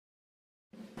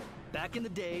Back in the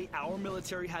day, our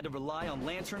military had to rely on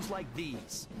lanterns like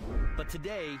these. But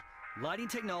today, lighting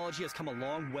technology has come a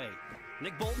long way.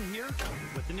 Nick Bolton here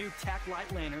with the new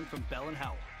TacLite Lantern from Bell &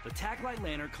 Howell. The TacLite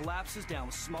Lantern collapses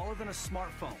down smaller than a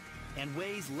smartphone and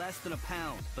weighs less than a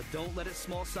pound. But don't let its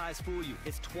small size fool you.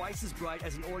 It's twice as bright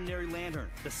as an ordinary lantern.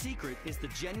 The secret is the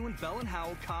genuine Bell &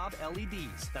 Howell Cobb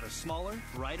LEDs that are smaller,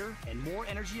 brighter, and more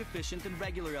energy efficient than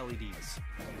regular LEDs.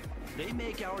 They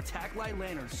make our TacLite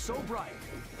Lantern so bright,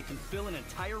 it can fill an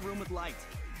entire room with light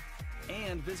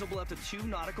and visible up to 2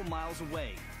 nautical miles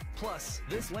away. Plus,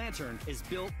 this lantern is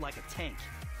built like a tank.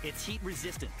 It's heat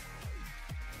resistant,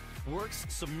 works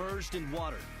submerged in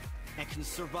water, and can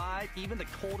survive even the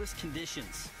coldest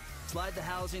conditions. Slide the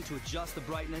housing to adjust the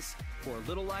brightness for a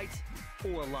little light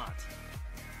or a lot.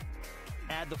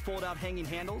 Add the fold-out hanging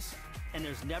handles, and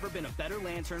there's never been a better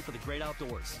lantern for the great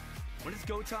outdoors. When it's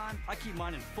go time, I keep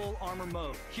mine in full armor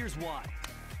mode. Here's why.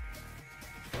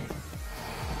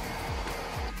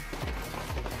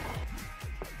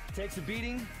 Takes a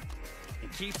beating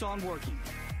and keeps on working.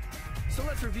 So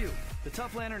let's review. The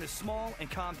Tough Lantern is small and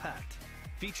compact.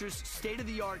 Features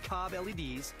state-of-the-art Cobb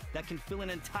LEDs that can fill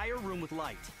an entire room with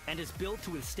light and is built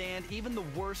to withstand even the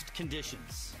worst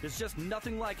conditions. There's just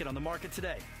nothing like it on the market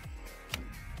today.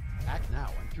 Act now,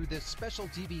 and through this special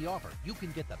TV offer, you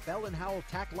can get the Bell & Howell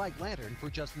TacLite Lantern for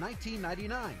just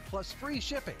 $19.99 plus free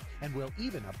shipping, and we'll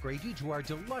even upgrade you to our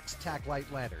deluxe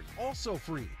TacLite Lantern, also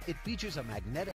free. It features a magnetic